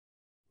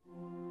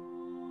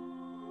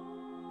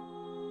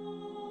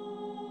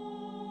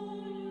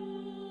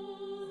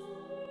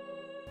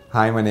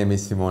Hi, my name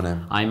is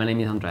Simone. Hi, my name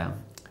is Andrea.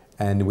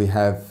 And we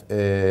have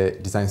a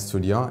design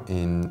studio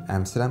in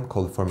Amsterdam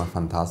called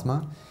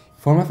Formafantasma.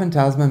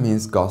 Formafantasma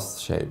means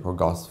ghost shape or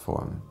ghost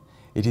form.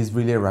 It is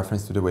really a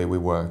reference to the way we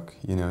work,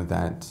 you know,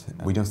 that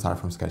we don't start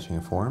from sketching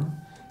a form.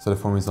 So the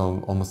form is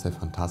almost a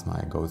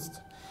phantasma, a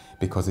ghost,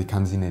 because it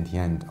comes in at the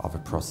end of a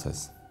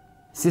process.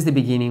 Since the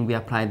beginning, we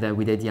applied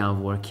with the idea of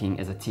working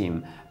as a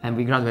team, and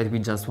we graduated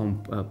with just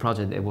one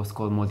project that was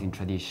called Moulding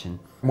Tradition.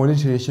 Moulding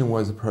Tradition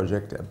was a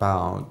project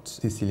about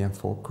Sicilian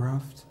folk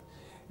craft,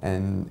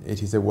 and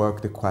it is a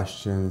work that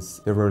questions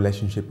the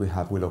relationship we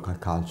have with local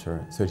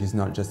culture. So it is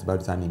not just about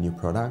designing new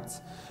products,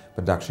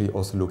 but actually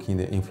also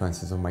looking at the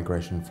influences of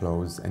migration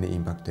flows and the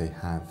impact they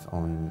have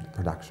on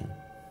production.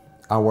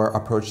 Our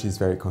approach is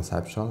very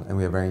conceptual, and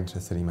we are very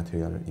interested in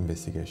material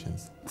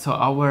investigations. So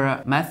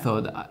our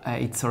method,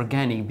 it's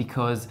organic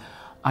because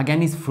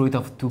again it's fruit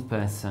of two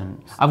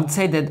persons. I would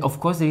say that of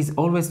course there is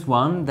always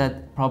one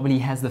that probably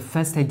has the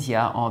first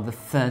idea or the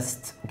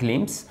first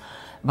glimpse,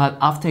 but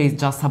after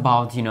it's just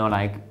about, you know,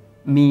 like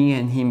me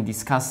and him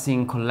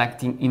discussing,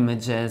 collecting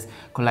images,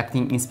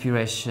 collecting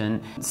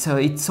inspiration. So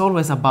it's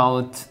always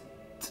about,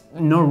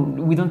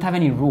 we don't have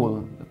any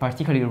rule,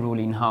 particularly rule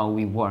in how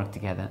we work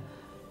together.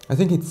 I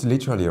think it's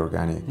literally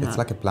organic. Yeah. It's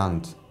like a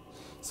plant.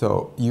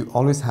 So you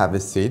always have a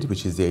seed,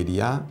 which is the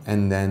idea,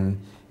 and then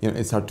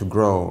it starts to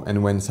grow.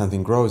 And when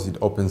something grows, it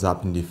opens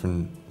up in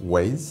different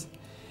ways.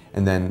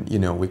 And then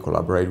we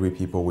collaborate with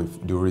people, we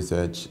do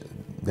research.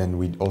 Then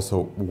we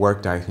also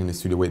work directly in the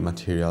studio with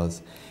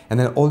materials. And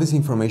then all these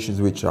informations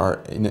which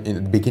are in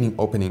the beginning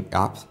opening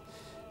up,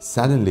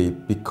 suddenly,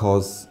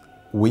 because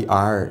we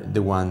are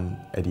the one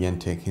at the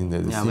end taking the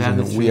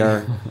decision, we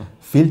are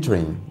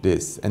filtering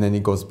this, and then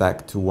it goes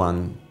back to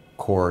one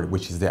core,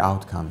 which is the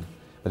outcome.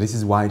 But this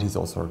is why it is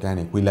also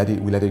organic. We let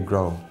it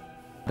grow.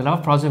 The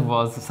Love Project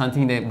was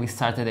something that we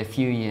started a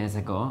few years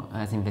ago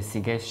as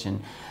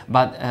investigation,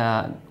 but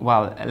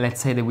well,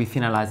 let's say that we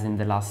finalized in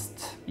the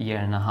last year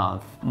and a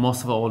half.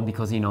 Most of all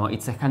because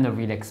it's a kind of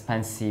really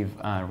expensive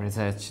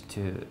research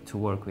to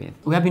work with.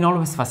 We have been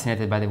always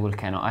fascinated by the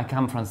volcano. I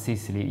come from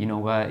Sicily,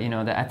 where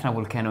the Etna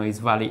volcano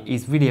is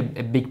really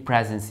a big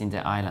presence in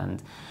the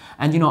island.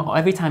 And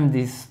every time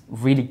this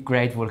really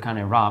great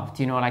volcano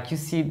erupts, like you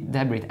see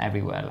debris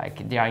everywhere,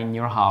 like they are in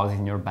your house,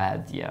 in your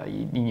bed, yeah,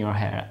 in your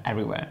hair,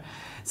 everywhere.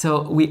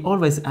 So we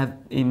always have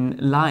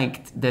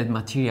liked that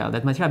material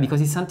because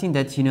it's something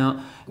that,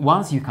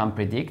 once you can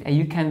predict, and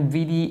you can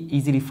really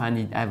easily find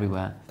it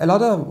everywhere. A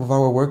lot of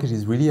our work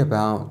is really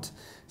about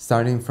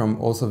starting from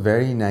also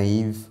very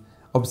naive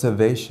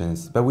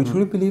observations, but we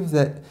truly believe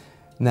that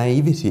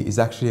naivety is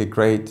actually a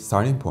great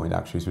starting point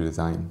actually to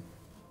design.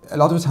 A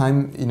lot of the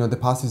time, the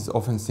past is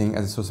often seen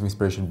as a source of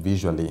inspiration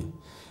visually,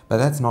 but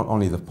that's not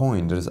only the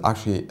point. There's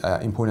actually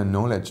important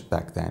knowledge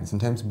back then.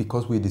 Sometimes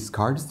because we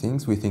discard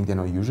things, we think they're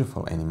not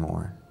useful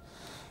anymore.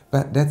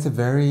 But that's a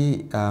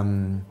very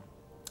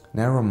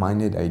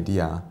narrow-minded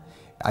idea.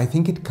 I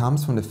think it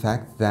comes from the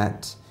fact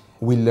that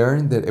we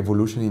learn that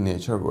evolution in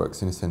nature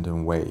works in a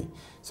certain way.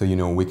 So,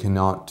 we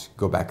cannot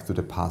go back to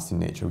the past in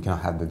nature. We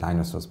cannot have the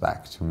dinosaurs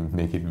back, to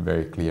make it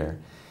very clear.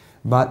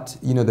 But,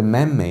 the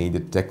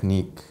man-made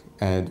technique,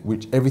 and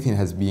which everything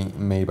has been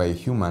made by a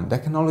human,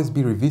 that can always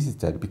be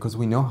revisited because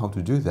we know how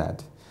to do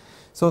that.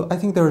 So I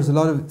think there's a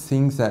lot of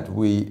things that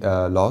we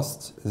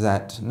lost,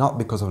 that not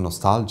because of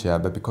nostalgia,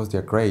 but because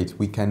they're great,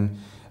 we can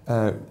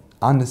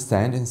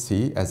understand and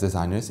see as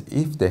designers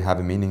if they have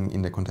a meaning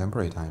in the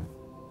contemporary time.